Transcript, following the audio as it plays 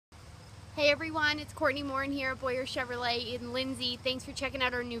Hey everyone, it's Courtney Morin here at Boyer Chevrolet in Lindsay. Thanks for checking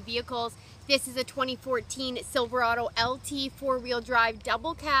out our new vehicles. This is a 2014 Silverado LT four-wheel drive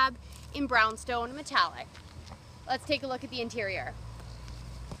double cab in brownstone metallic. Let's take a look at the interior.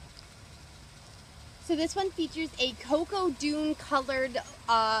 So this one features a cocoa dune colored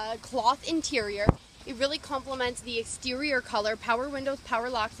cloth interior. It really complements the exterior color, power windows, power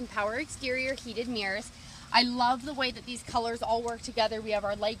locks, and power exterior heated mirrors. I love the way that these colors all work together. We have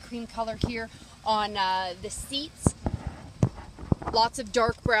our light cream color here on the seats. Lots of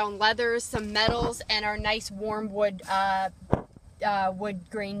dark brown leathers, some metals, and our nice warm wood wood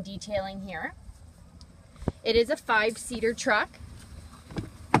grain detailing here. It is a 5-seater truck.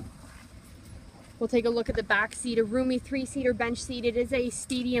 We'll take a look at the back seat, a roomy 3-seater bench seat. It is a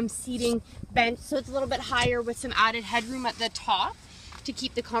stadium seating bench, so it's a little bit higher with some added headroom at the top to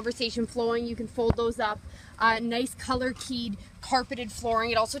keep the conversation flowing. You can fold those up. Nice color keyed carpeted flooring.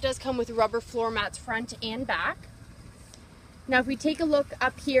 It also does come with rubber floor mats front and back. Now if we take a look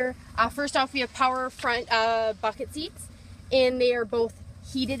up here, first off we have power front bucket seats, and they are both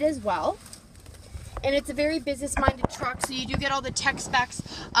heated as well. And it's a very business-minded truck, so you do get all the tech specs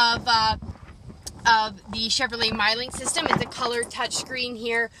of the Chevrolet MyLink system. It's a color touchscreen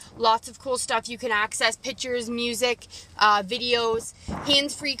here. Lots of cool stuff you can access: pictures, music, videos,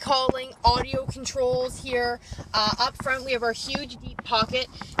 hands-free calling, audio controls here. Up front we have our huge deep pocket.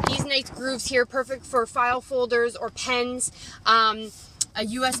 These nice grooves here, perfect for file folders or pens, a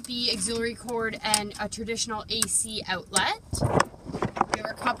USB auxiliary cord, and a traditional AC outlet. We have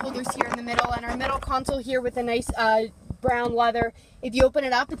our cup holders here in the middle, and our middle console here with a nice brown leather. If you open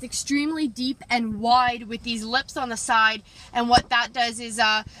it up, it's extremely deep and wide with these lips on the side, and what that does is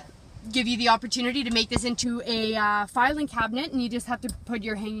give you the opportunity to make this into a filing cabinet, and you just have to put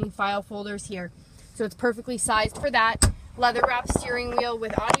your hanging file folders here. So it's perfectly sized for that. Leather wrapped steering wheel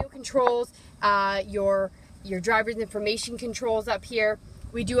with audio controls, your driver's information controls up here.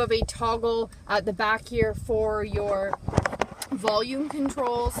 We do have a toggle at the back here for your volume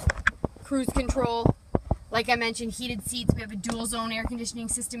controls, cruise control. Like I mentioned, heated seats. We have a dual zone air conditioning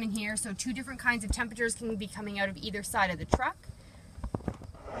system in here, so 2 different kinds of temperatures can be coming out of either side of the truck.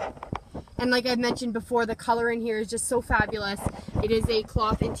 And like I mentioned before, the color in here is just so fabulous. It is a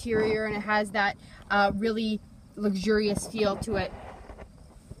cloth interior, and it has that really luxurious feel to it.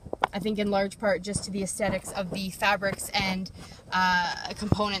 I think in large part just to the aesthetics of the fabrics and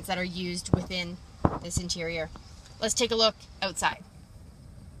components that are used within this interior. Let's take a look outside.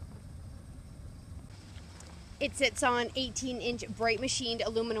 It sits on 18-inch bright machined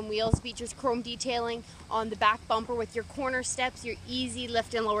aluminum wheels, features chrome detailing on the back bumper with your corner steps, your easy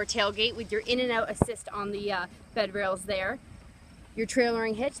lift and lower tailgate with your in and out assist on the bed rails there. Your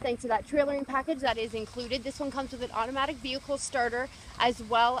trailering hitch, thanks to that trailering package that is included. This one comes with an automatic vehicle starter as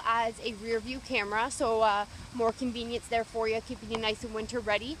well as a rear view camera, so more convenience there for you, keeping you nice and winter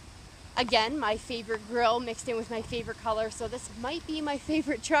ready. Again, my favorite grille mixed in with my favorite color, so this might be my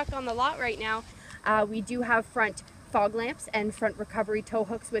favorite truck on the lot right now. We do have front fog lamps and front recovery tow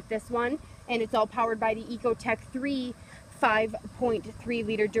hooks with this one, and it's all powered by the Ecotech 3 5.3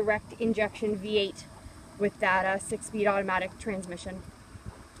 liter direct injection V8 with that 6-speed automatic transmission.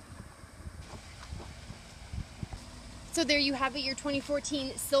 So there you have it, your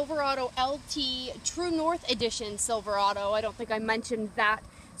 2014 Silverado LT True North Edition Silverado. I don't think I mentioned that.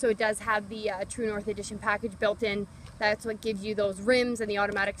 So it does have the True North Edition package built in. That's what gives you those rims and the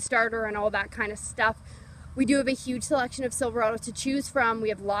automatic starter and all that kind of stuff. We do have a huge selection of Silverados to choose from. We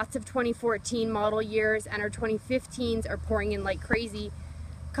have lots of 2014 model years, and our 2015s are pouring in like crazy.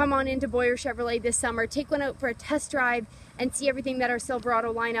 Come on into Boyer Chevrolet this summer, take one out for a test drive, and see everything that our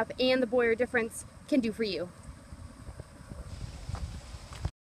Silverado lineup and the Boyer difference can do for you.